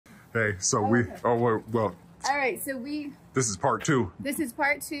Hey, so well. All right, so This is part two. This is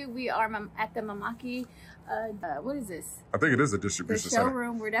part two. We are at the Mimaki, what is this? I think it is a distribution center. The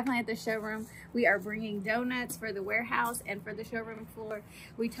showroom. We're definitely at the showroom. We are bringing donuts for the warehouse and for the showroom floor.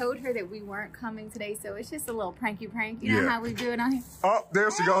 We told her that we weren't coming today, so it's just a little pranky prank. You know how we do it on here? Oh, there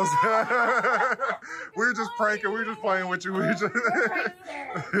she goes. We're just pranking. We're just playing with you. We're just...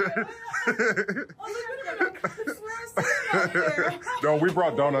 No, we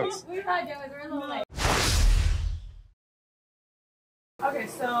brought donuts. We brought donuts. We're a little late. Okay,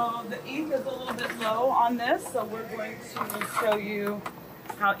 so the ink is a little bit low on this, so we're going to show you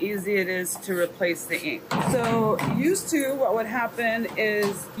how easy it is to replace the ink. So used to, what would happen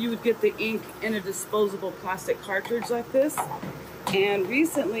is you would get the ink in a disposable plastic cartridge like this. And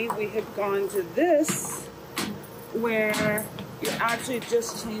recently we have gone to this, where you're actually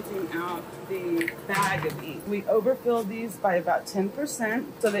just changing out the bag of ink. We overfill these by about 10%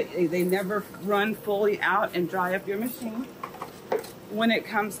 so that they never run fully out and dry up your machine. When it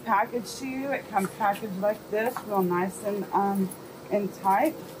comes packaged to you, it comes packaged like this, real nice and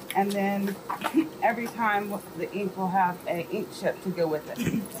tight. And then every time the ink will have an ink chip to go with it.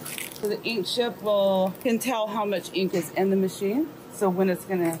 So the ink chip can tell how much ink is in the machine. So when it's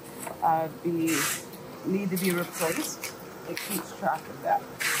gonna need to be replaced, it keeps track of that.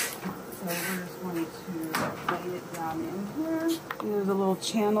 So we're just going to lay it down in here. There's a little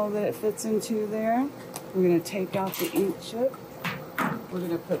channel that it fits into there. We're gonna take out the ink chip. We're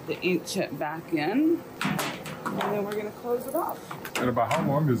going to put the ink chip back in, and then we're going to close it off. And about how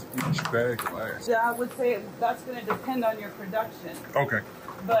long does each bag last? So I would say that's going to depend on your production. Okay.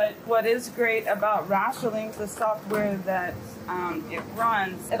 But what is great about Rationing, the software that it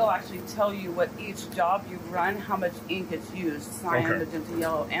runs, it'll actually tell you what each job you run, how much ink is used, cyan, magenta,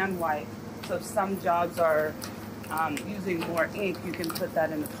 yellow, and white. So if some jobs are using more ink, you can put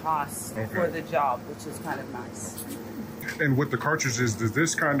that in the cost for the job, which is kind of nice. And with the cartridges, does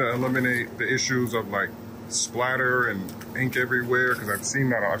this kind of eliminate the issues of like splatter and ink everywhere? Because I've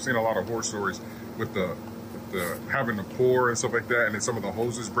seen a lot of horror stories with the having to pour and stuff like that, and then some of the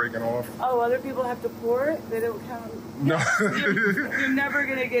hoses breaking off. Oh, other people have to pour it? They don't count. No. You're never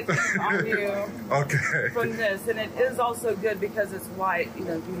gonna get ink on you. Okay. From this, and it is also good because it's white. You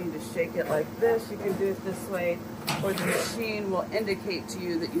know, if you need to shake it like this, you can do it this way, or the machine will indicate to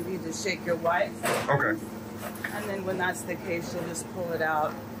you that you need to shake your white. Okay. And then when that's the case, you'll just pull it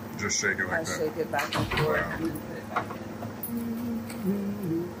out. Just shake it like that. Shake it back and forth, and then put it back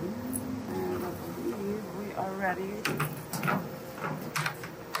in. And I believe we are ready.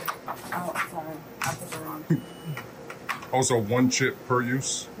 Oh, sorry, I put it wrong. Also, one chip per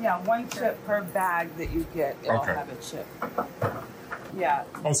use? Yeah, one chip per bag that you get. It'll have a chip. Yeah.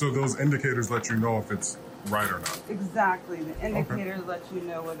 Also, those indicators let you know if it's right or not. Exactly. The indicators let you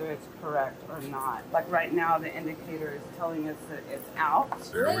know whether it's correct or not. Like right now, the indicator is telling us that it's out.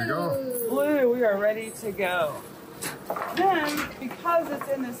 There we go. Blue, we are ready to go. Then, because it's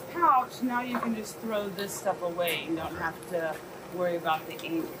in this pouch, now you can just throw this stuff away. You don't have to worry about the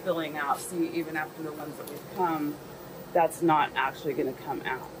ink filling out. See, even after the ones that we've come, that's not actually going to come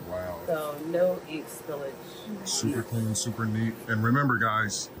out. Wow. So no ink spillage. Super clean, super neat. And remember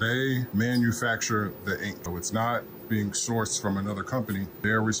guys, they manufacture the ink. So it's not being sourced from another company.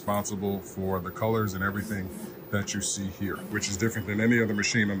 They're responsible for the colors and everything that you see here, which is different than any other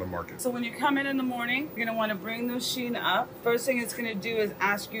machine on the market. So when you come in the morning, you're gonna wanna bring the machine up. First thing it's gonna do is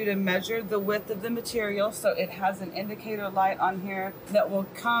ask you to measure the width of the material. So it has an indicator light on here that will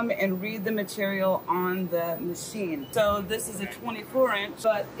come and read the material on the machine. So this is a 24-inch,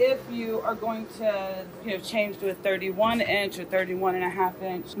 but if you are going to change to a 31-inch or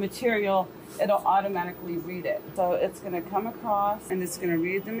 31.5-inch material, it'll automatically read it. So it's gonna come across and it's gonna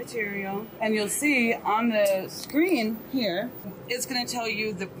read the material. And you'll see on the screen here, it's gonna tell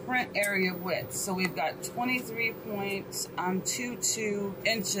you the print area width. So we've got 23.22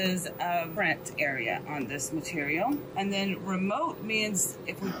 inches of print area on this material. And then remote means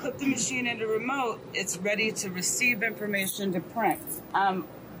if we put the machine into remote, it's ready to receive information to print.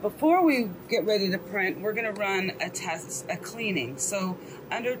 Before we get ready to print, we're gonna run a cleaning. So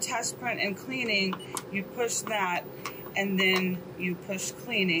under test print and cleaning, you push that and then you push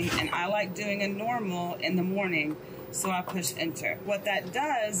cleaning. And I like doing a normal in the morning, so I push enter. What that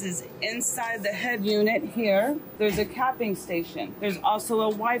does is inside the head unit here, there's a capping station. There's also a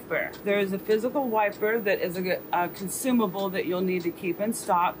wiper. There is a physical wiper that is a consumable that you'll need to keep in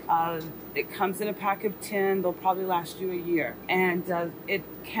stock. It comes in a pack of 10. They'll probably last you a year. And it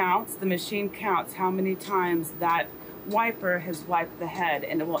counts, the machine counts how many times that wiper has wiped the head,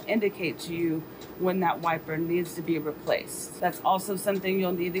 and it will indicate to you when that wiper needs to be replaced. That's also something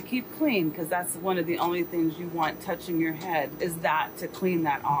you'll need to keep clean, because that's one of the only things you want touching your head, is that to clean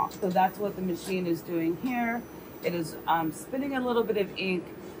that off. So that's what the machine is doing here. It is spitting a little bit of ink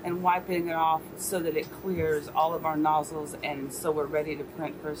and wiping it off so that it clears all of our nozzles, and so we're ready to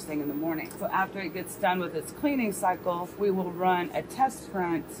print first thing in the morning. So after it gets done with its cleaning cycle, we will run a test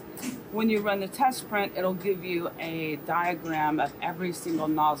print. When you run the test print, it'll give you a diagram of every single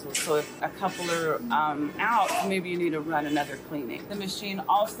nozzle. So if a couple are out, maybe you need to run another cleaning. The machine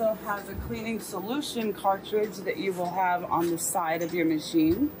also has a cleaning solution cartridge that you will have on the side of your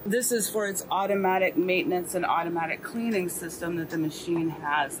machine. This is for its automatic maintenance and automatic cleaning system that the machine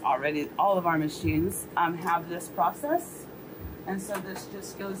has already. All of our machines have this process. And so this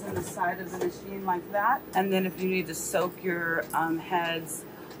just goes in the side of the machine like that. And then if you need to soak your heads,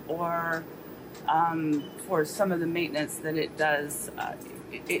 or for some of the maintenance that it does,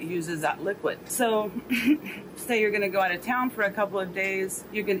 it uses that liquid. So say you're going to go out of town for a couple of days,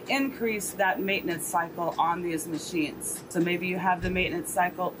 you can increase that maintenance cycle on these machines. So maybe you have the maintenance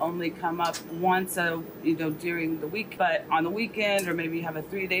cycle only come up once during the week, but on the weekend, or maybe you have a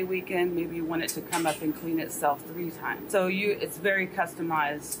 3-day weekend, maybe you want it to come up and clean itself 3 times. So it's very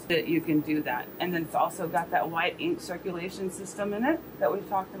customized that you can do that. And then it's also got that white ink circulation system in it that we've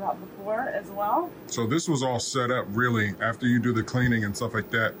talked about before as well. So this was all set up really after you do the cleaning and stuff like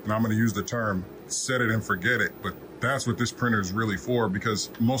that, and I'm going to use the term set it and forget it, but that's what this printer is really for, because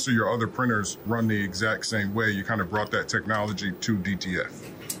most of your other printers run the exact same way. You kind of brought that technology to DTF.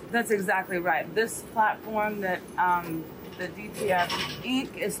 That's exactly right. This platform that the DTF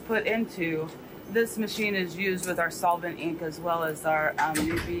ink is put into, this machine is used with our solvent ink as well as our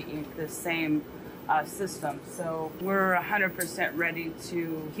UV ink, the same system. So we're 100% ready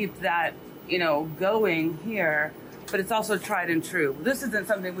to keep that going here, but it's also tried and true. This isn't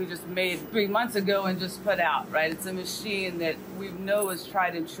something we just made 3 months ago and just put out, right? It's a machine that we know is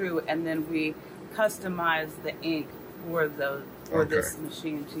tried and true, and then we customize the ink for this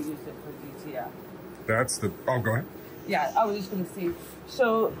machine to use it for DTF. That's the, oh, go ahead. Yeah, I was just gonna see.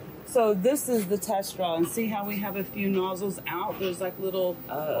 So this is the test draw, and see how we have a few nozzles out? There's like little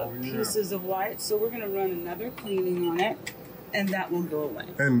pieces of white. So we're gonna run another cleaning on it, and that will go away.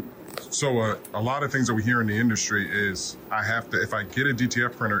 And so a lot of things that we hear in the industry is if I get a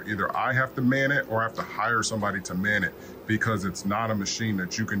DTF printer, either I have to man it or I have to hire somebody to man it, because it's not a machine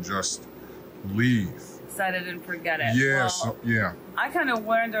that you can just leave. Set it and forget it. Yes, well, yeah. I kind of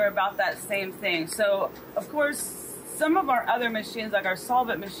wonder about that same thing. So of course, some of our other machines, like our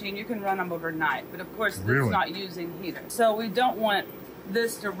solvent machine, you can run them overnight, but of course it's not using heater. So we don't want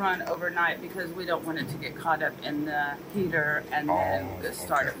this to run overnight, because we don't want it to get caught up in the heater and then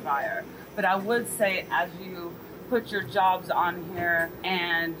start a fire. But I would say, as you put your jobs on here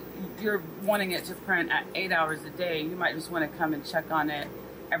and you're wanting it to print at 8 hours a day, you might just want to come and check on it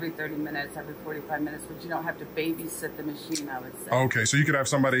every 30 minutes, every 45 minutes, but you don't have to babysit the machine, I would say. Okay, so you could have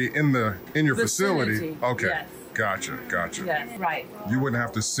somebody in your facility. Okay. Yes. Gotcha. Yes, right. You wouldn't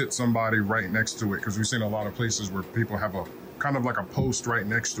have to sit somebody right next to it, because we've seen a lot of places where people have a kind of like a post right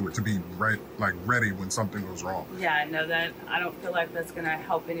next to it to be ready when something goes wrong. Yeah, no, that I don't feel like that's going to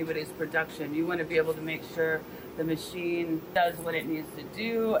help anybody's production. You want to be able to make sure the machine does what it needs to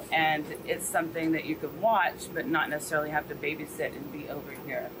do, and it's something that you could watch, but not necessarily have to babysit and be over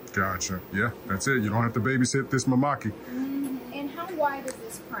here. Gotcha. Yeah, that's it. You don't have to babysit this Mimaki. And how wide is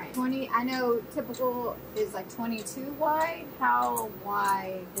this print? 20, I know typical is like 22 wide. How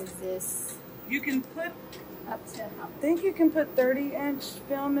wide is this? You can put Up to how? I think you can put 30-inch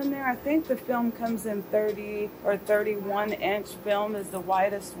film in there. I think the film comes in 30 or 31-inch film is the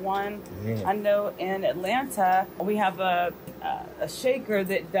widest one. Yeah. I know in Atlanta we have a shaker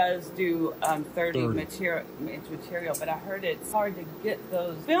that does do 30-inch material, but I heard it's hard to get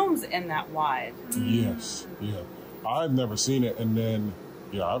those films in that wide. Yes, yeah. I've never seen it, and then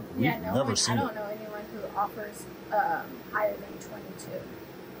I've never seen it. I don't know anyone who offers higher than 22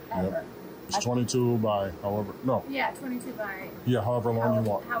 ever. Yep. It's 22 by however, no. Yeah, 22 by. Yeah, however long you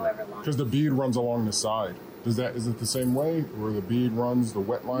want. However long. Because the bead runs along the side. Is it the same way where the bead runs the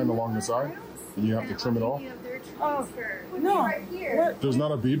wet line along the side? And you have to trim it off? Oh, no. Right here. There's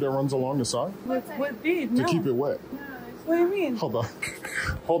not a bead that runs along the side? What bead? To keep it wet. No, what do you mean? Hold on.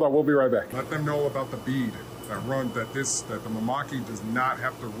 Hold on, we'll be right back. Let them know about the bead that the Mimaki does not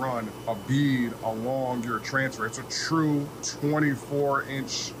have to run a bead along your transfer. It's a true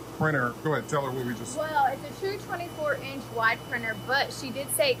 24-inch printer. Go ahead, tell her what we just... Well, it's a true 24-inch wide printer, but she did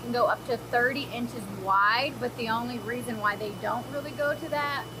say it can go up to 30 inches wide, but the only reason why they don't really go to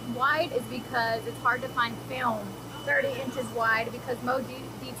that wide is because it's hard to find film 30 inches wide because most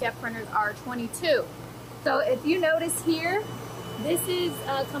DTF printers are 22. So if you notice here, this is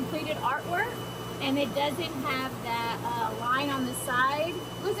completed artwork, and it doesn't have that line on the side.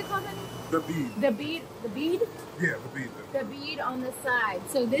 What's it called, honey? The bead. The bead? The bead? Yeah, the bead. The bead on the side.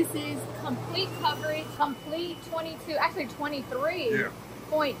 So this is complete coverage, complete 22, actually 23. Yeah.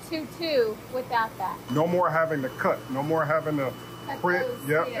 0.22 without that. No more having to cut. No more having to print.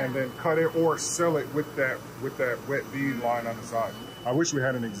 Yep, yeah. And then cut it or sell it with that wet bead line on the side. I wish we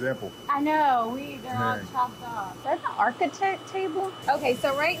had an example. I know, they're all chopped off. Is that an architect table? Okay,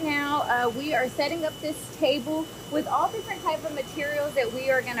 so right now we are setting up this table with all different type of materials that we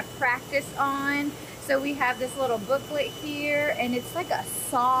are gonna practice on. So we have this little booklet here, and it's like a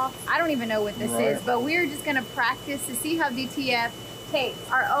soft, I don't even know what this is, but we're just gonna practice to see how DTF takes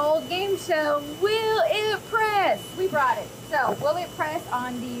our old game show, Will It Press? We brought it. So, will it press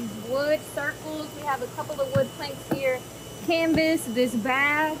on these wood circles? We have a couple of wood planks here. Canvas, this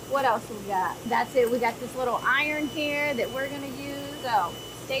bag. What else we got? That's it. We got this little iron here that we're gonna use. So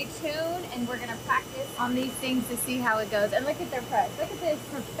stay tuned, and we're gonna practice on these things to see how it goes. And look at their press. Look at this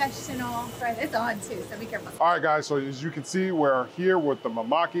professional press. It's on too, so be careful. All right, guys. So as you can see, we're here with the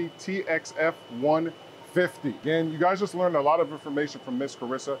Mimaki TxF150. Again, you guys just learned a lot of information from Miss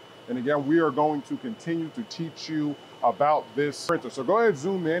Carissa. And again, we are going to continue to teach you about this printer. So go ahead,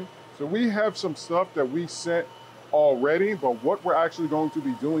 zoom in. So we have some stuff that we sent already, but what we're actually going to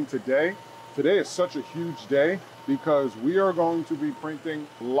be doing today is such a huge day because we are going to be printing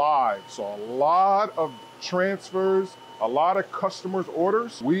live. So a lot of transfers, a lot of customers'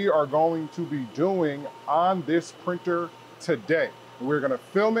 orders, we are going to be doing on this printer today. We're gonna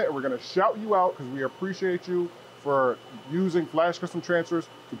film it and we're gonna shout you out because we appreciate you for using Flash Custom Transfers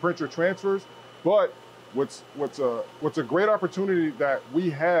to print your transfers. But what's a great opportunity that we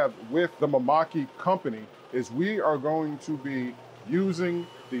have with the Mimaki company is we are going to be using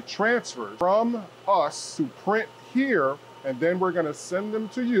the transfers from us to print here, and then we're gonna send them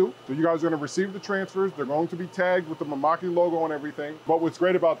to you. So you guys are gonna receive the transfers. They're going to be tagged with the Mimaki logo and everything. But what's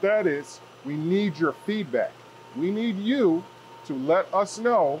great about that is we need your feedback. We need you to let us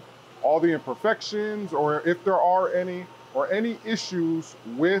know all the imperfections or if there are any, or any issues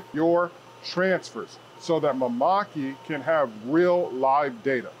with your transfers so that Mimaki can have real live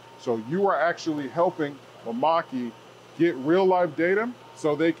data. So you are actually helping Mimaki get real live data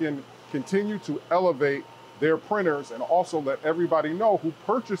so they can continue to elevate their printers and also let everybody know who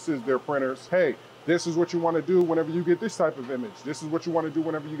purchases their printers, hey, this is what you want to do whenever you get this type of image. This is what you want to do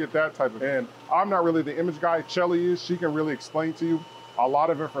whenever you get that type of. And I'm not really the image guy, Shelly is. She can really explain to you a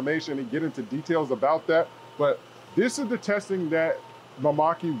lot of information and get into details about that. But this is the testing that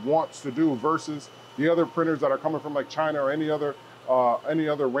Mimaki wants to do versus the other printers that are coming from like China or any other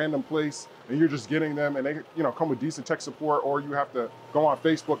random place, and you're just getting them and they come with decent tech support, or you have to go on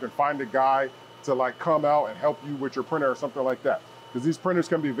Facebook and find a guy to like come out and help you with your printer or something like that. Because these printers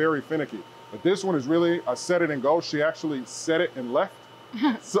can be very finicky. But this one is really a set it and go. She actually set it and left.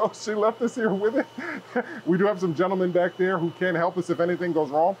 So she left us here with it. We do have some gentlemen back there who can help us if anything goes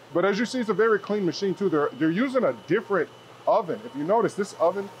wrong. But as you see, it's a very clean machine too. They're using a different oven. If you notice, this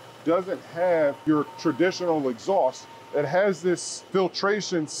oven doesn't have your traditional exhaust. It has this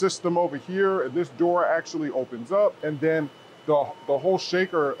filtration system over here, and this door actually opens up, and then the whole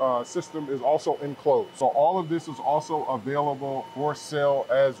shaker system is also enclosed. So all of this is also available for sale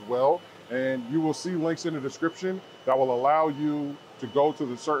as well. And you will see links in the description that will allow you to go to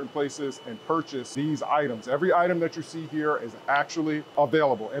the certain places and purchase these items. Every item that you see here is actually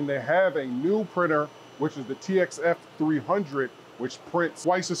available. And they have a new printer, which is the TxF300, which prints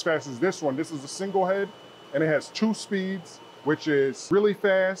twice as fast as this one. This is a single head, and it has 2 speeds, which is really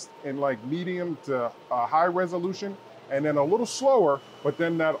fast and like medium to high resolution, and then a little slower, but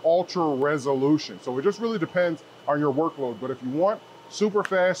then that ultra resolution. So it just really depends on your workload. But if you want super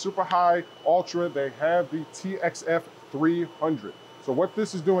fast, super high, ultra, they have the TxF300. So what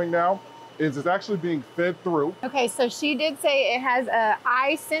this is doing now is it's actually being fed through. Okay, so she did say it has a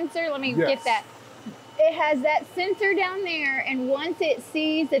eye sensor. Let me get that. It has that sensor down there, and once it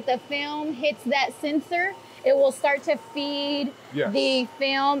sees that the film hits that sensor, it will start to feed the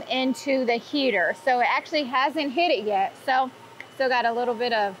film into the heater. So it actually hasn't hit it yet. So still got a little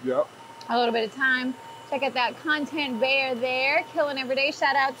bit of time. Check out that content bear there, killing every day.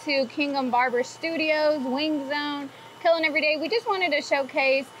 Shout out to Kingdom Barber Studios, Wing Zone, killing every day. We just wanted to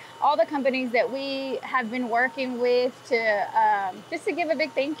showcase all the companies that we have been working with to just to give a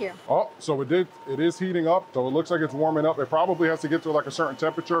big thank you. Oh, so it is heating up. So it looks like it's warming up. It probably has to get to like a certain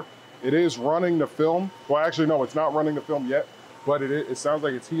temperature. It is running the film. Well, actually, no, it's not running the film yet. but it sounds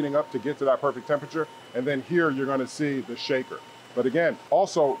like it's heating up to get to that perfect temperature. And then here you're gonna see the shaker. But again,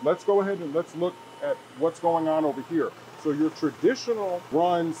 also, let's go ahead and let's look at what's going on over here. So your traditional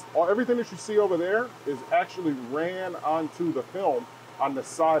runs, everything that you see over there is actually ran onto the film on the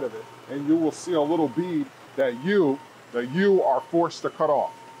side of it. And you will see a little bead that you are forced to cut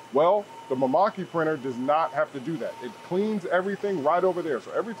off. Well, the Mimaki printer does not have to do that. It cleans everything right over there.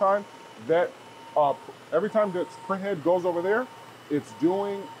 So every time that print head goes over there, it's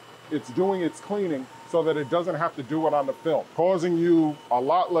doing its cleaning so that it doesn't have to do it on the film, causing you a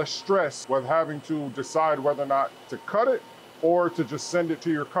lot less stress with having to decide whether or not to cut it or to just send it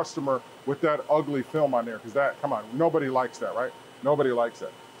to your customer with that ugly film on there. Because that, come on, nobody likes that, right? Nobody likes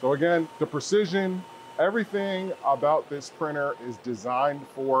that. So again, the precision, everything about this printer is designed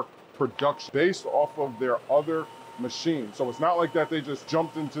for production based off of their other machines. So it's not like that they just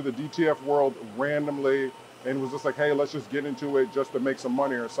jumped into the DTF world randomly and was just like, hey, let's just get into it just to make some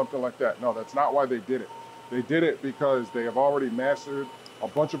money or something like that. No, that's not why they did it. They did it because they have already mastered a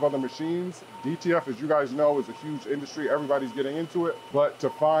bunch of other machines. DTF, as you guys know, is a huge industry. Everybody's getting into it. But to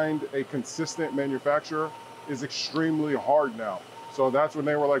find a consistent manufacturer is extremely hard now. So that's when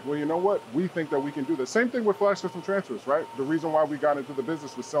they were like, well, you know what? We think that we can do this. Same thing with flash system transfers, right? The reason why we got into the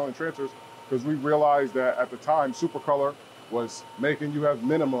business was selling transfers because we realized that at the time, Supercolor was making you have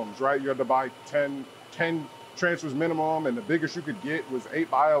minimums, right? You had to buy 10 transfers minimum, and the biggest you could get was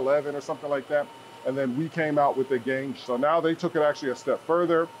 8x11 or something like that. And then we came out with the gang. So now they took it actually a step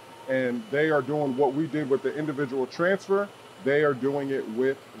further, and they are doing what we did with the individual transfer. They are doing it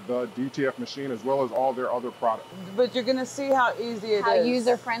with the DTF machine as well as all their other products. But you're gonna see how easy it is. How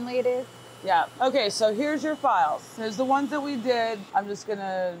user-friendly it is. Yeah. Okay, so here's your files. Here's the ones that we did. I'm just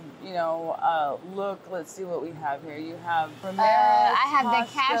gonna, look. Let's see what we have here. You have Ramirez, I have the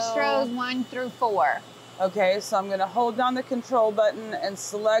Castros 1 through 4. Okay, so I'm gonna hold down the control button and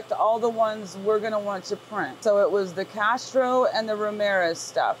select all the ones we're gonna want to print. So it was the Castro and the Ramirez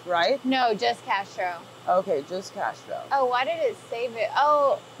stuff, right? No, just Castro. Okay, just Castro. Oh, why did it save it?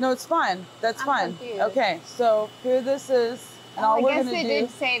 Oh. No, it's fine. That's fine. Confused. Okay, so here this is. And all I guess it did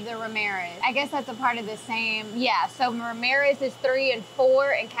save the Ramirez. I guess that's a part of the same. Yeah, so Ramirez is 3 and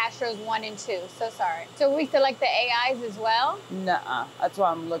 4 and Castro's 1 and 2. So sorry. So we select the AIs as well? Nuh-uh. That's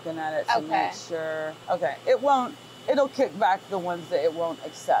why I'm looking at it to make sure. Okay, it'll kick back the ones that it won't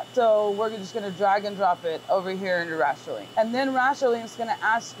accept. So we're just gonna drag and drop it over here into Rasherling. And then Rasherling's gonna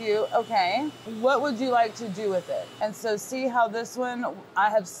ask you, okay, what would you like to do with it? And so see how this one, I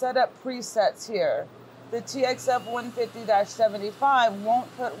have set up presets here. The TxF150-75 won't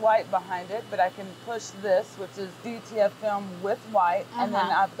put white behind it, but I can push this, which is DTF film with white. And then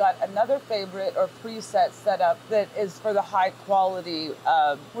I've got another favorite or preset set up that is for the high quality.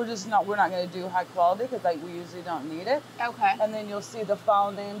 We're not gonna do high quality because we usually don't need it. Okay. And then you'll see the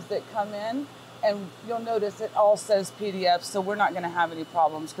file names that come in, and you'll notice it all says PDF, so we're not gonna have any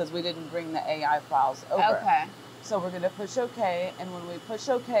problems because we didn't bring the AI files over. Okay. So we're gonna push OK, and when we push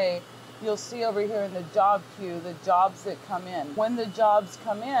OK, you'll see over here in the job queue, the jobs that come in. When the jobs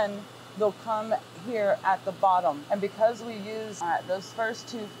come in, they'll come here at the bottom. And because we used those first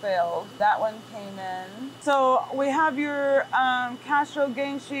two failed, that one came in. So we have your Castro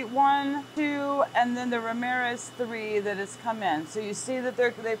game sheet 1, 2, and then the Ramirez 3 that has come in. So you see that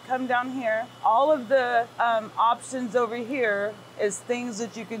they've come down here. All of the options over here is things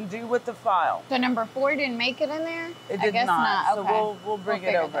that you can do with the file. So number 4 didn't make it in there? It did not. Okay. So we'll bring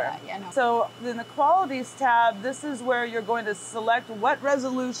it over. Yeah, no. So in the qualities tab, this is where you're going to select what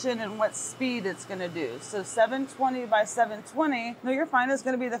resolution and what speed it's going to do. So 720 by 720, no, you're fine, is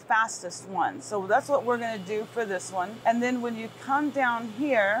going to be the fastest one. So that's what we're going to do for this one. And then when you come down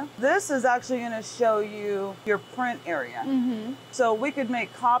here, this is actually going to show you your print area. So we could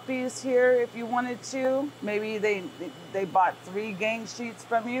make copies here if you wanted to. Maybe they bought 3 gang sheets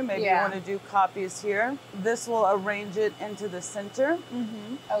from you. Maybe you want to do copies here. This will arrange it into the center.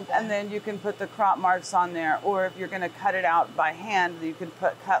 Okay. And then you can put the crop marks on there. Or if you're going to cut it out by hand, you can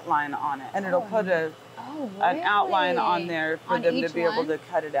put cut line on it. And it'll put an outline on there for them to be able to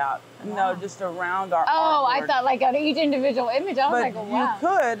cut it out. Wow. No, just around our artboard. I thought like on each individual image. I was like,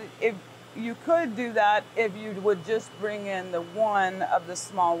 wow. You could do that if you would just bring in the one of the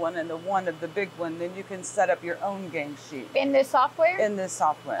small one and the one of the big one. Then you can set up your own game sheet. In this software? In this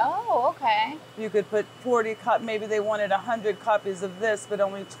software. Oh, okay. You could put 40 copies. Maybe they wanted 100 copies of this, but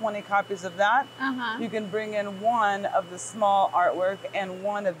only 20 copies of that. You can bring in one of the small artwork and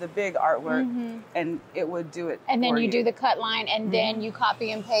one of the big artwork, and it would do it. And then you do the cut line, and then you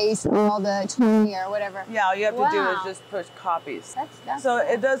copy and paste all the 20 or whatever. Yeah, all you have to do is just push copies. That's so cool.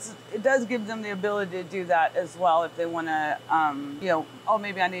 It does does give them the ability to do that as well if they want to, you know, oh,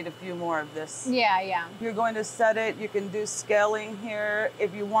 maybe I need a few more of this. Yeah, yeah. You're going to set it. You can do scaling here.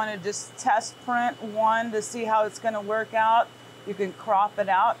 If you want to just test print one to see how it's going to work out, you can crop it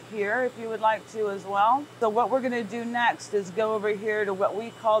out here if you would like to as well. So what we're going to do next is go over here to what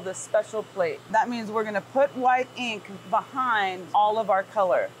we call the special plate. That means we're going to put white ink behind all of our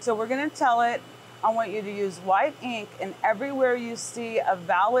color. So we're going to tell it, I want you to use white ink, and everywhere you see a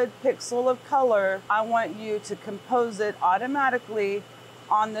valid pixel of color, I want you to compose it automatically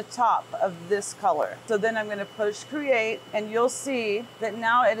on the top of this color. So then I'm going to push create, and you'll see that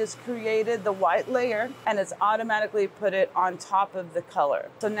now it has created the white layer and it's automatically put it on top of the color.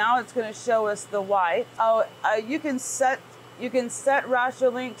 So now it's going to show us the white. Oh, you can set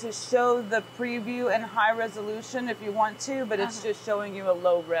RasterLink to show the preview and high resolution if you want to, but it's just showing you a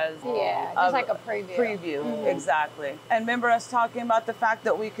low res. Yeah, just like a preview. Exactly. And remember us talking about the fact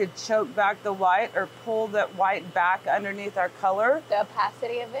that we could choke back the white or pull that white back underneath our color? The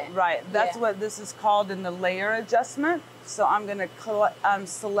opacity of it? Right. That's what this is called in the layer adjustment. So I'm going to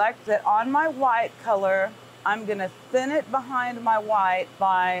select that on my white color, I'm going to thin it behind my white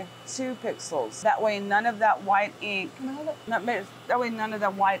by 2 pixels. That way none of that white ink,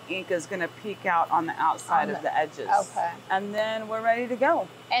 is going to peek out on the outside of the edges. Okay. And then we're ready to go.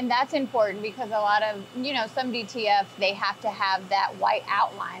 And that's important because a lot of, you know, some DTF, they have to have that white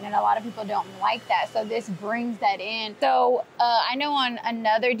outline, and a lot of people don't like that. So this brings that in. So I know on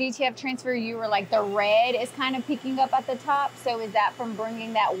another DTF transfer, you were like the red is kind of peeking up at the top. So is that from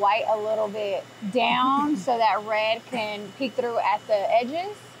bringing that white a little bit down so that red can peek through at the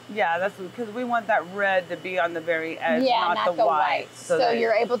edges? Yeah, that's because we want that red to be on the very edge, yeah, not the white. So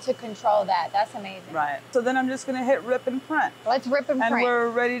you're able to control that. That's amazing. Right. So then I'm just going to hit rip and print. Let's rip and print. And we're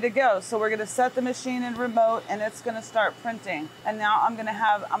ready to go. So we're going to set the machine in remote, and it's going to start printing. And now I'm going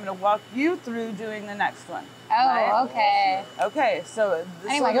to walk you through doing the next one. Oh, right? okay. Okay, so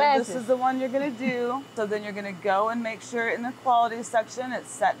this is the one you're going to do. So then you're going to go and make sure in the quality section it's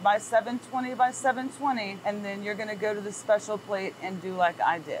set by 720 by 720, and then you're going to go to the special plate and do like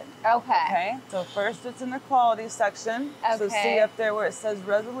I did. Okay. Okay, so first it's in the quality section. Okay. So see up there where it says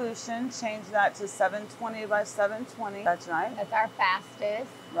resolution, change that to 720 by 720. That's right. That's our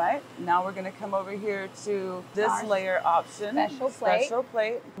fastest. Right. Now we're going to come over here to this layer option. Special plate. Special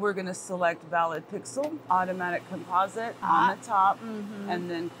plate. We're going to select valid pixel, automatic composite on the top, and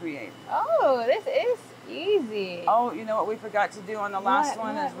then create. Oh, this is easy. Oh, you know what we forgot to do on the last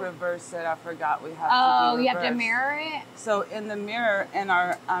one is reverse it. I forgot we have to do reverse. Oh, you have to mirror it? So in the mirror, in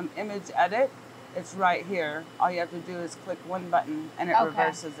our image edit, it's right here. All you have to do is click one button and it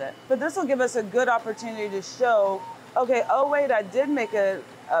reverses it. But this will give us a good opportunity to show, okay, oh wait, I did make a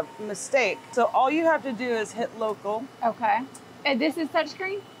mistake. So all you have to do is hit local. Okay. And this is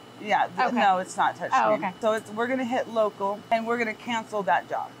touchscreen? Yeah, no, it's not touchscreen. Oh, okay. So we're going to hit local, and we're going to cancel that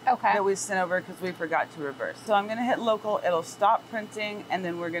job that we sent over because we forgot to reverse. So I'm going to hit local. It'll stop printing, and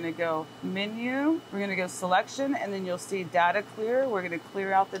then we're going to go menu. We're going to go selection, and then you'll see data clear. We're going to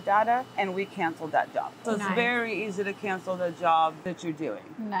clear out the data, and we canceled that job. So it's very easy to cancel the job that you're doing.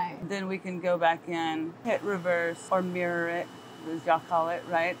 Nice. Then we can go back in, hit reverse, or mirror it, as y'all call it,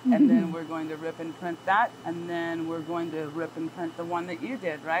 right? And then we're going to rip and print that, and then we're going to rip and print the one that you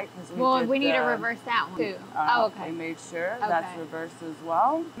did, right? We need to reverse that one too. We made sure that's reversed as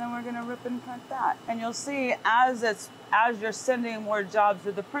well. And then we're going to rip and print that. And you'll see as you're sending more jobs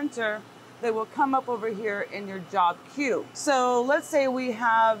to the printer, they will come up over here in your job queue. So let's say we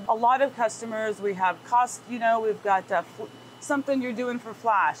have a lot of customers, we have cost, we've got something you're doing for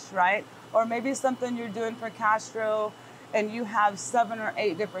Flash, right? Or maybe something you're doing for Castro, and you have 7 or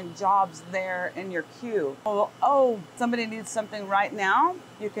 8 different jobs there in your queue. Oh, somebody needs something right now.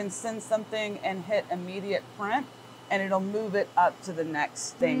 You can send something and hit immediate print, and it'll move it up to the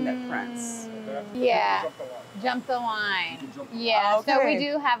next thing that prints. Yeah, jump the line. Yeah, so we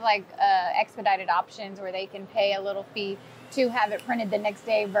do have like expedited options where they can pay a little fee to have it printed the next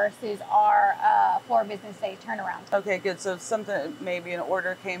day versus our 4 business day turnaround. Okay, good. So something, maybe an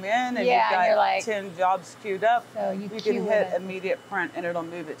order came in and you've got like 10 jobs queued up. So you can hit immediate print and it'll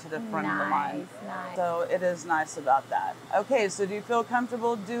move it to the front of the line. Nice. So it is nice about that. Okay, so do you feel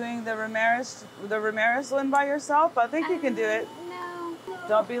comfortable doing the Ramirez one by yourself? I think you can do it. No.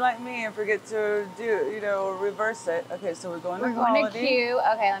 Don't be like me and forget to reverse it. Okay, so we're going to quality. We're going to Q.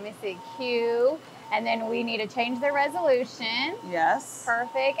 Okay, let me see. Q. And then we need to change the resolution. Yes.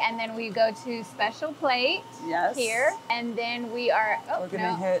 Perfect. And then we go to special plate. Yes. Here. And then we are, we're going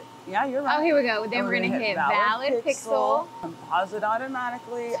to hit, yeah, you're right. Oh, here we go. Then we're going to hit valid pixel. Composite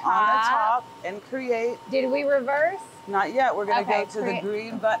automatically on the top and create. Did we reverse? Not yet. We're going to Okay, go to the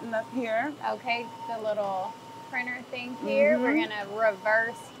green button up here. Okay, the little printer thing here. We're going to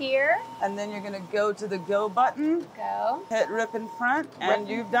reverse here. And then you're going to go to the go button. Go. Hit rip and print, and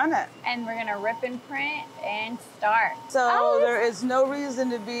you've done it. And we're going to rip and print and start. So there is no reason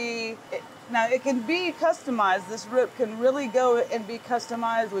to be... Now, it can be customized. This rip can really go and be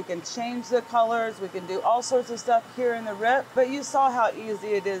customized. We can change the colors. We can do all sorts of stuff here in the rip. But you saw how easy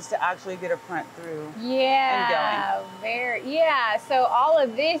it is to actually get a print through. Yeah, yeah. So all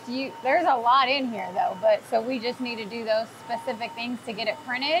of this, there's a lot in here though. But so we just need to do those specific things to get it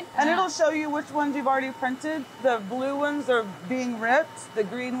printed. And it'll show you which ones you've already printed. The blue ones are being ripped. The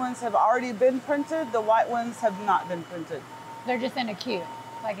green ones have already been printed. The white ones have not been printed. They're just in a queue.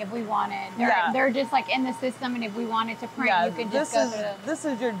 Like if we wanted, they're just like in the system, and if we wanted to print, you could just go through. This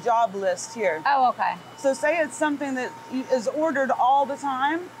is your job list here. Oh, okay. So say it's something that is ordered all the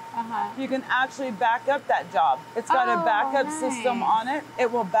time. You can actually back up that job. It's got a backup system on it.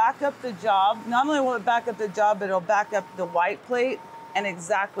 It will back up the job. Not only will it back up the job, but it'll back up the white plate and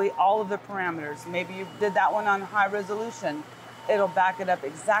exactly all of the parameters. Maybe you did that one on high resolution. It'll back it up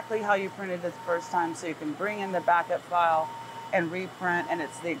exactly how you printed it the first time, so you can bring in the backup file and reprint, and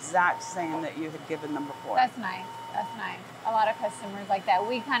it's the exact same that you had given them before. That's nice. That's nice. A lot of customers like that.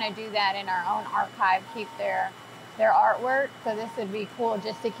 We kind of do that in our own archive, keep their artwork. So this would be cool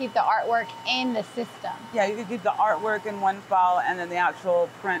just to keep the artwork in the system. Yeah, you could keep the artwork in one file and then the actual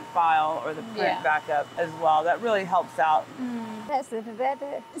print file or the print backup as well. That really helps out.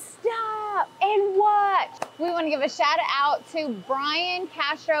 Stop and watch. We want to give a shout out to Brian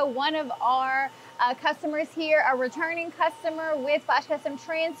Castro, one of our customers here, a returning customer with Flash Custom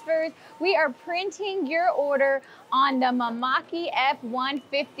Transfers. We are printing your order on the Mimaki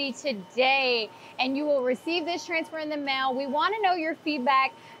TxF150 today, and you will receive this transfer in the mail. We want to know your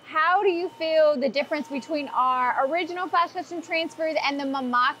feedback. How do you feel the difference between our original Flash Custom Transfers and the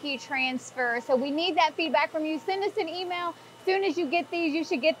Mimaki transfer? So we need that feedback from you. Send us an email. As soon as you get these, you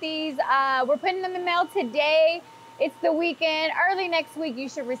should get these. We're putting them in the mail today. It's the weekend. Early next week, you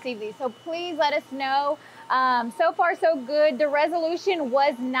should receive these. So please let us know. So far, so good. The resolution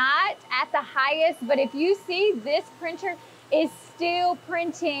was not at the highest, but if you see, this printer is still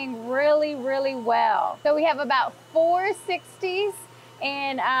printing really, really well. So we have about 460s,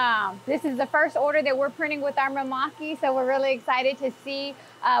 and this is the first order that we're printing with our Mimaki, so we're really excited to see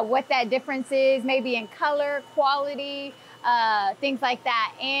what that difference is, maybe in color, quality, things like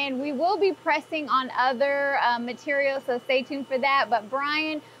that. And we will be pressing on other materials, so stay tuned for that. But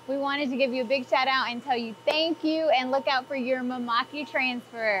Brian, we wanted to give you a big shout out and tell you thank you, and look out for your Mimaki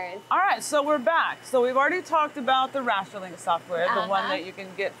transfers. All right, so we're back. So we've already talked about the Rasterlink software, the one that you can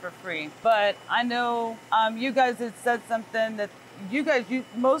get for free. But I know you guys had said something that you guys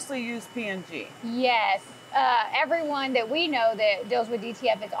mostly use PNG. Yes. Everyone that we know that deals with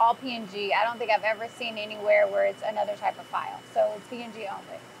DTF is all PNG. I don't think I've ever seen anywhere where it's another type of file. So it's PNG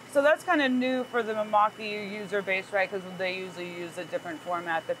only. So that's kind of new for the Mimaki user base, right? Because they usually use a different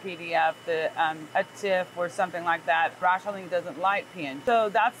format, the PDF, a TIFF or something like that. Rasterlink doesn't like PNG. So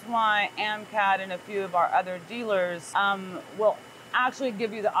that's why AMCAD and a few of our other dealers will actually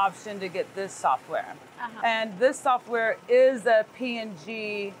give you the option to get this software. And this software is a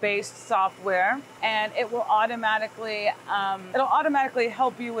PNG based software, and it will automatically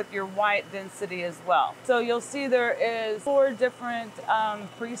help you with your white density as well. So you'll see there is 4 different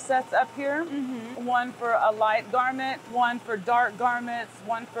presets up here. One for a light garment, one for dark garments,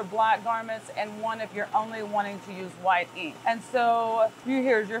 one for black garments, and one if you're only wanting to use white ink. And so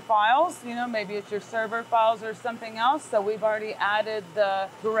here's your files, maybe it's your server files or something else. So we've already added the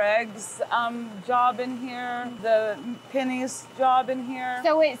Greg's job in here, the Penny's job in here.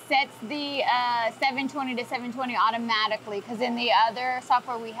 So it sets the 720 to 720 automatically, because in the other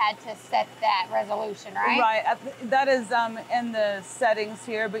software we had to set that resolution, right? Right, that is in the settings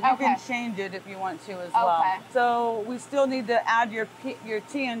here, but you can change it if you want to as well. So we still need to add your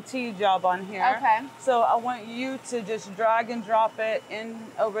TNT job on here. So I want you to just drag and drop it in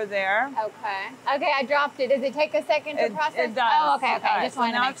over there. Okay, I dropped it. Does it take a second to process? It does. Oh, okay. Just so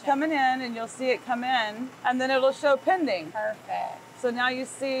now it's coming in, and you'll see it come in, and then it'll show pending. Perfect. So now you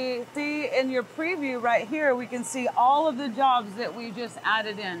see in your preview right here, we can see all of the jobs that we just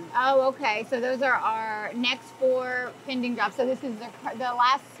added in. Oh, okay. So those are our next 4 pending jobs. So this is the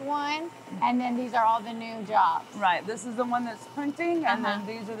last one, and then these are all the new jobs. Right. This is the one that's printing, and then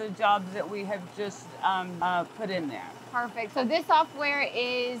these are the jobs that we have just put in there. Perfect. So this software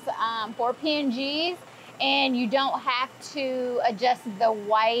is for PNGs. and you don't have to adjust the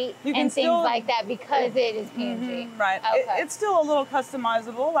white and things like that because it is PNG. Right. Okay. It's still a little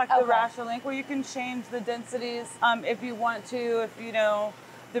customizable, like the Rasher-Link, where you can change the densities if you want to, if you know,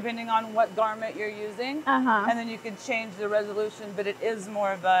 depending on what garment you're using. And then you can change the resolution, but it is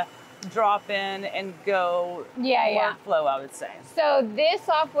more of a drop in and go workflow, I would say. So this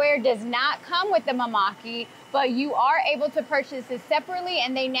software does not come with the Mimaki, but you are able to purchase it separately,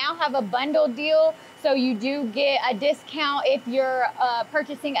 and they now have a bundle deal. So you do get a discount if you're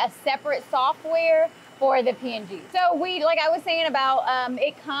purchasing a separate software for the PNG. So like I was saying about,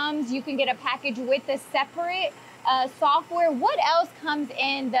 it comes, you can get a package with the separate software. What else comes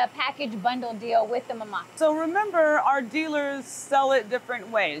in the package bundle deal with the Mimaki? So remember, our dealers sell it different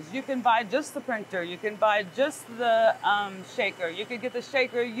ways. You can buy just the printer. You can buy just the shaker. You can get the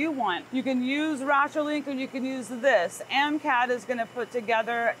shaker you want. You can use Rasher-Link, or you can use this. AMCAD is going to put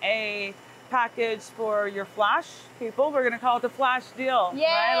together a package for your flash people. We're going to call it the flash deal. Yay,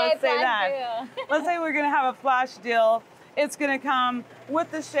 right? Let's say that. Deal. Let's say we're going to have a flash deal. It's going to come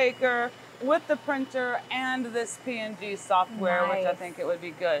with the shaker, with the printer, and this PNG software, which I think it would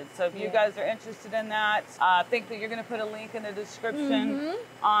be good. So if you guys are interested in that, I think that you're going to put a link in the description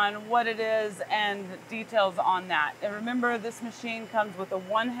on what it is and details on that. And remember, this machine comes with a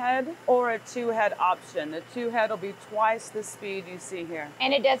 1-head or a 2-head option. The 2-head will be twice the speed you see here.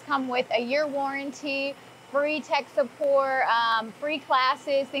 And it does come with a year warranty, free tech support, free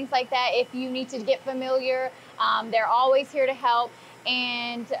classes, things like that. If you need to get familiar, they're always here to help.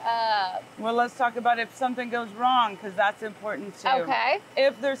 And well, let's talk about if something goes wrong, because that's important too. Okay.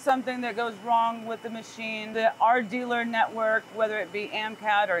 If there's something that goes wrong with the machine, our dealer network, whether it be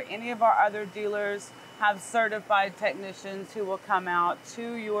AMCAD or any of our other dealers, have certified technicians who will come out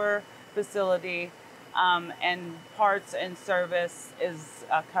to your facility, and parts and service is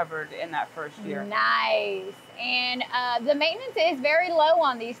covered in that first year. Nice. And the maintenance is very low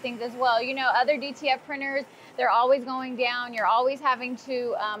on these things as well. You know, other DTF printers, they're always going down. You're always having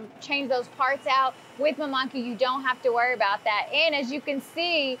to change those parts out. With Mimaki, you don't have to worry about that. And as you can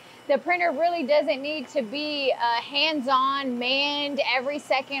see, the printer really doesn't need to be hands-on, manned every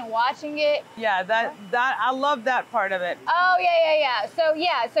second watching it. Yeah, that I love that part of it. Oh yeah. So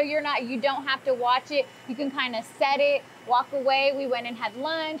you don't have to watch it. You can kind of set it, walk away. We went and had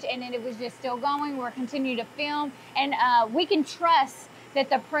lunch, and then it was just still going. We're continuing to film, and we can trust that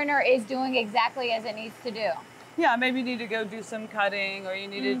the printer is doing exactly as it needs to do. Yeah, maybe you need to go do some cutting, or you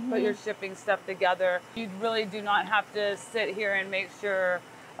need to put your shipping stuff together. You really do not have to sit here and make sure,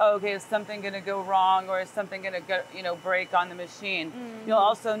 oh, okay, is something going to go wrong, or is something going to go, break on the machine. You'll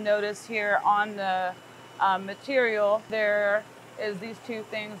also notice here on the material, there is these two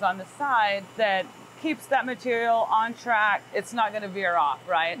things on the side that keeps that material on track. It's not going to veer off,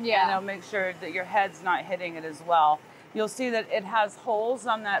 right? Yeah. And it'll make sure that your head's not hitting it as well. You'll see that it has holes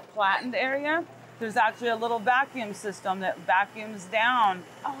on that flattened area. There's actually a little vacuum system that vacuums down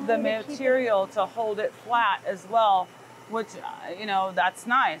the material to hold it flat as well, which, that's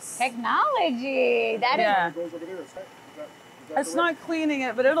nice. Technology. That is. It's not cleaning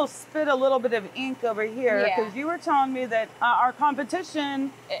it, but it'll spit a little bit of ink over here, because you were telling me that our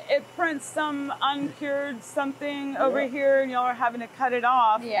competition, it prints some uncured something over here, and y'all are having to cut it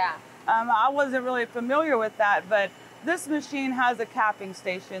off. Yeah. I wasn't really familiar with that, but this machine has a capping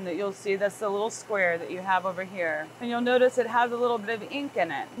station that you'll see. That's the little square that you have over here. And you'll notice it has a little bit of ink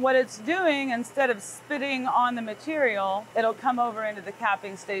in it. What it's doing, instead of spitting on the material, it'll come over into the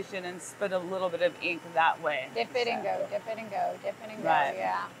capping station and spit a little bit of ink that way. Dip it and go, dip it and go, dip it and go, Right.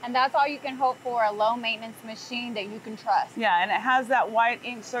 yeah. And that's all you can hope for, a low maintenance machine that you can trust. Yeah, and it has that white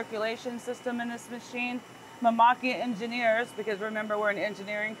ink circulation system in this machine. Mimaki engineers, because remember, we're an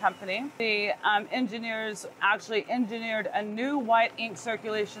engineering company, the engineers actually engineered a new white ink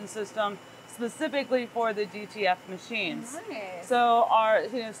circulation system specifically for the DTF machines. Nice. So our,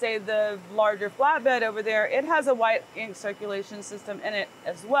 say the larger flatbed over there, it has a white ink circulation system in it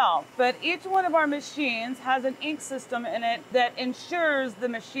as well. But each one of our machines has an ink system in it that ensures the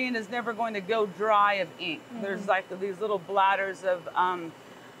machine is never going to go dry of ink. There's like these little bladders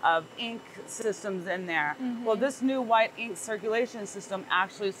of ink systems in there. Well, this new white ink circulation system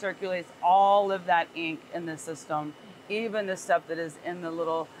actually circulates all of that ink in the system, even the stuff that is in the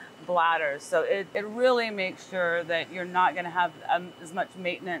little bladders. So it really makes sure that you're not going to have as much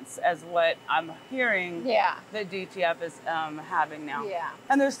maintenance as what I'm hearing that DTF is having now. Yeah.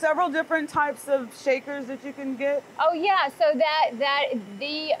 And there's several different types of shakers that you can get. Oh yeah, so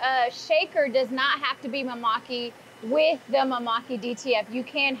the shaker does not have to be Mimaki. with the Mimaki DTF, you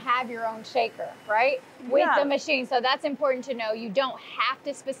can have your own shaker, right? With the machine. So that's important to know. You don't have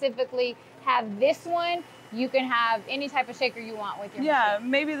to specifically have this one. You can have any type of shaker you want with your machine.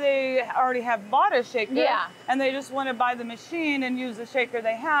 Maybe they already have bought a shaker and they just want to buy the machine and use the shaker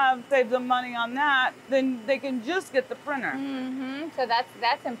they have, save them money on that, then they can just get the printer. So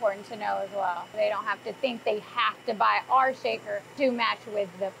that's important to know as well. They don't have to think they have to buy our shaker to match with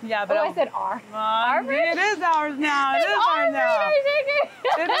the, but I said our. It is ours now. It is ours now.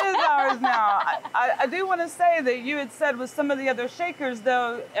 It is ours now. I do want to say that you had said with some of the other shakers,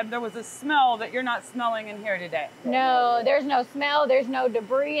 though, there was a smell that you're not smelling in here today. No, there's no smell, there's no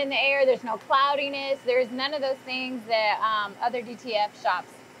debris in the air, there's no cloudiness, there's none of those things that other DTF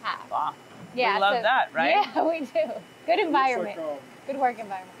shops have. Wow. Yeah, we love that, right? Yeah, we do. Good environment. Good work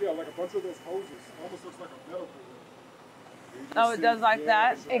environment. Yeah, like a bunch of those hoses. Almost looks like a metal cooler. Oh, it does like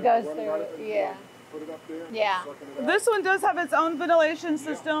that? It goes through, yeah. Put it up there. Yeah. This one does have its own ventilation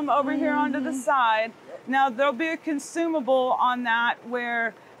system over here onto the side. Now, there'll be a consumable on that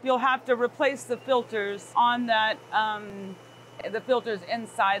where you'll have to replace the filters on that, the filters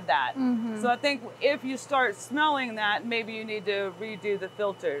inside that. So I think if you start smelling that, maybe you need to redo the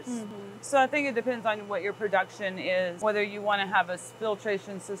filters. So I think it depends on what your production is, whether you want to have a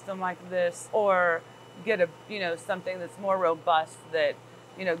filtration system like this or get a, something that's more robust that,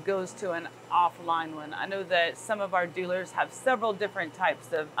 goes to an offline one. I know that some of our dealers have several different types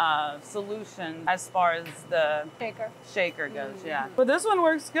of solutions as far as the shaker goes, But this one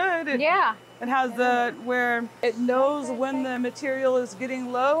works good. It has where it knows when the material is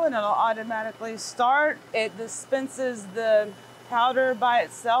getting low and it'll automatically start. It dispenses the powder by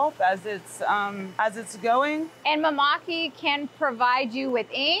itself as it's going. And Mimaki can provide you with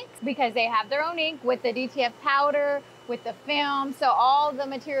ink because they have their own ink with the DTF powder, with the film. So all the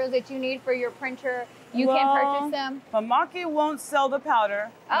materials that you need for your printer, you can purchase them. Mimaki won't sell the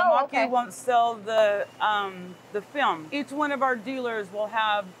powder. Mimaki won't sell the film. Each one of our dealers will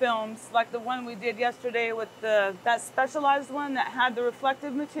have films, like the one we did yesterday with that specialized one that had the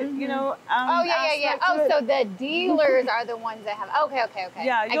reflective material. So the dealers are the ones that have. Okay.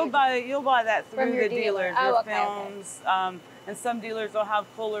 Yeah, you'll buy that through the dealers. Your films, and some dealers will have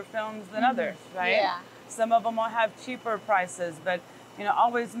fuller films than others, right? Yeah. Some of them will have cheaper prices, but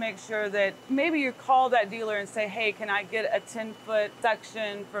always make sure that maybe you call that dealer and say, hey, can I get a 10-foot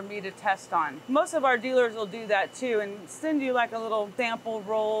section for me to test on? Most of our dealers will do that too and send you like a little sample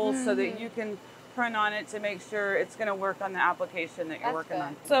roll so that you can print on it to make sure it's going to work on the application that you're working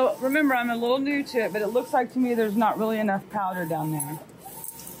on. So remember, I'm a little new to it, but it looks like to me there's not really enough powder down there.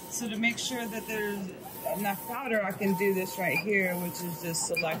 So to make sure that there's enough powder, I can do this right here, which is just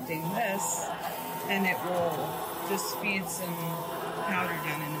selecting this, and it will just feed some powder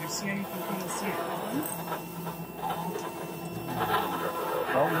down in there. See how you can kind of see it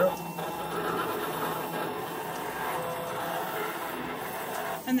going?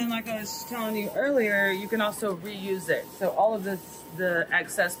 And then like I was telling you earlier, you can also reuse it. So all of this, the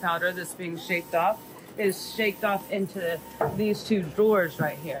excess powder that's being shaked off, is shaked off into these two drawers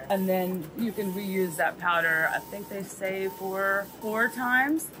right here. And then you can reuse that powder, I think they say for 4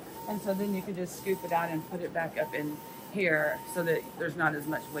 times. And so then you can just scoop it out and put it back up in here so that there's not as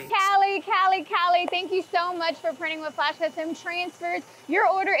much waste. Callie, thank you so much for printing with Flash Custom Transfers. Your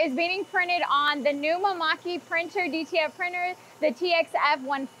order is being printed on the new Mimaki printer, DTF printer, the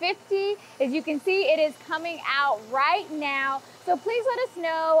TxF150. As you can see, it is coming out right now. So please let us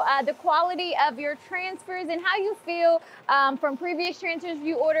know the quality of your transfers and how you feel from previous transfers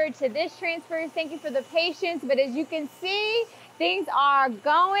you ordered to this transfer. Thank you for the patience, but as you can see, things are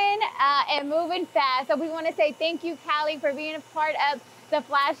going and moving fast. So we want to say thank you, Callie, for being a part of the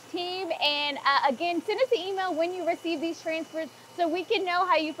Flash team. And again, send us an email when you receive these transfers so we can know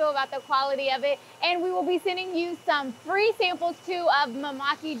how you feel about the quality of it. And we will be sending you some free samples too of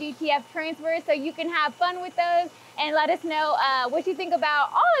Mimaki DTF transfers so you can have fun with those and let us know what you think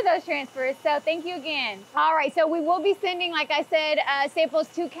about all of those transfers. So thank you again. All right, so we will be sending, like I said, samples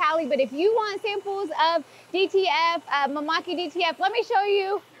to Callie, but if you want samples of DTF, Mimaki DTF, let me show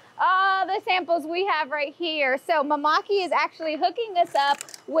you all the samples we have right here. So Mimaki is actually hooking us up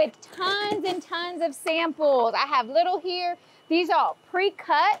with tons and tons of samples. I have little here. These are all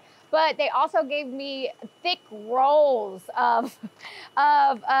pre-cut, but they also gave me thick rolls of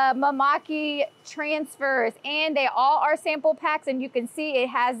Mimaki transfers, and they all are sample packs, and you can see it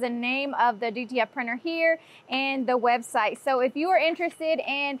has the name of the DTF printer here and the website. So if you are interested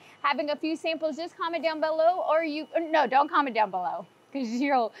in having a few samples, just comment down below, or don't comment down below. because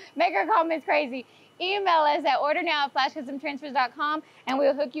you'll make our comments crazy. Email us at ordernow@flashcustomtransfers.com and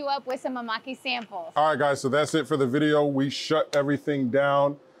we'll hook you up with some Mimaki samples. All right, guys, so that's it for the video. We shut everything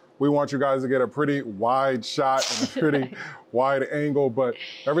down. We want you guys to get a pretty wide shot and a pretty wide angle, but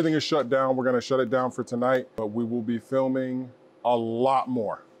everything is shut down. We're gonna shut it down for tonight, but we will be filming a lot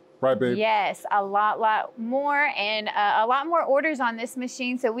more. Right, babe? Yes, a lot more, and a lot more orders on this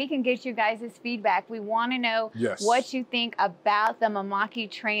machine so we can get you guys' feedback. We want to know what you think about the Mimaki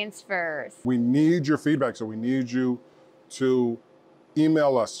transfers. We need your feedback, so we need you to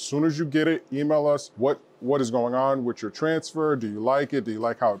email us. As soon as you get it, email us what is going on with your transfer. Do you like it? Do you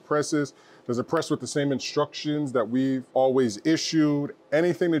like how it presses? Does it press with the same instructions that we've always issued?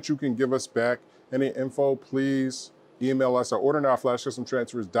 Anything that you can give us back, any info, please email us at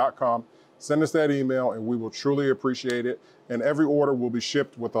ordernow@flashcustomtransfers.com. Send us that email and we will truly appreciate it. And every order will be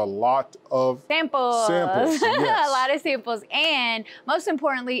shipped with a lot of samples. Yes. A lot of samples. And most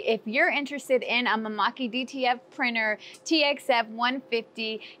importantly, if you're interested in a Mimaki DTF printer,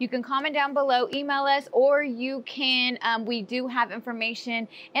 TxF150, you can comment down below, email us, or you can, we do have information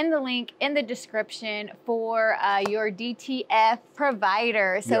in the link in the description for your DTF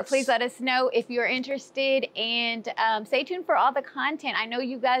provider. So please let us know if you're interested, and stay tuned for all the content. I know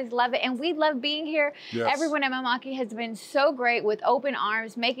you guys love it and we love being here. Everyone at Mimaki has been so great with open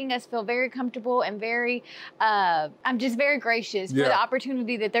arms, making us feel very comfortable and very, I'm just very gracious for the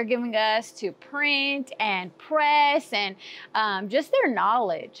opportunity that they're giving us to print and press, and just their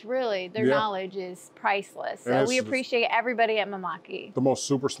knowledge, really. Their knowledge is priceless. So we appreciate everybody at Mimaki. The most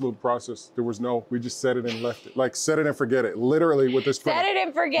super smooth process. There was no, we just set it and left it. Like set it and forget it. Literally with this printer. Set it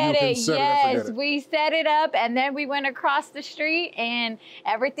and forget it. Yes, we set it up and then we went across the street and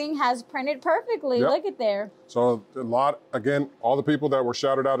everything has printed perfectly. Look at there. So a lot, again, all the people that were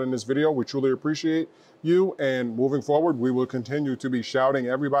shouted out in this video, we truly appreciate you. And moving forward, we will continue to be shouting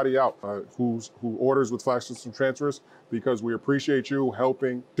everybody out who orders with Flash System Transfers, because we appreciate you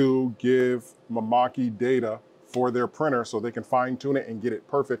helping to give Mimaki data for their printer so they can fine tune it and get it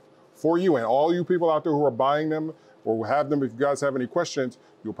perfect for you. And all you people out there who are buying them or have them, if you guys have any questions,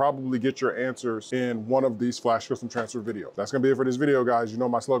 you'll probably get your answers in one of these Flash Custom Transfer videos. That's gonna be it for this video, guys. You know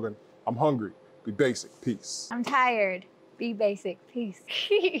my slogan, I'm hungry, be basic, peace. I'm tired, be basic, peace.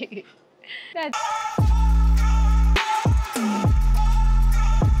 That's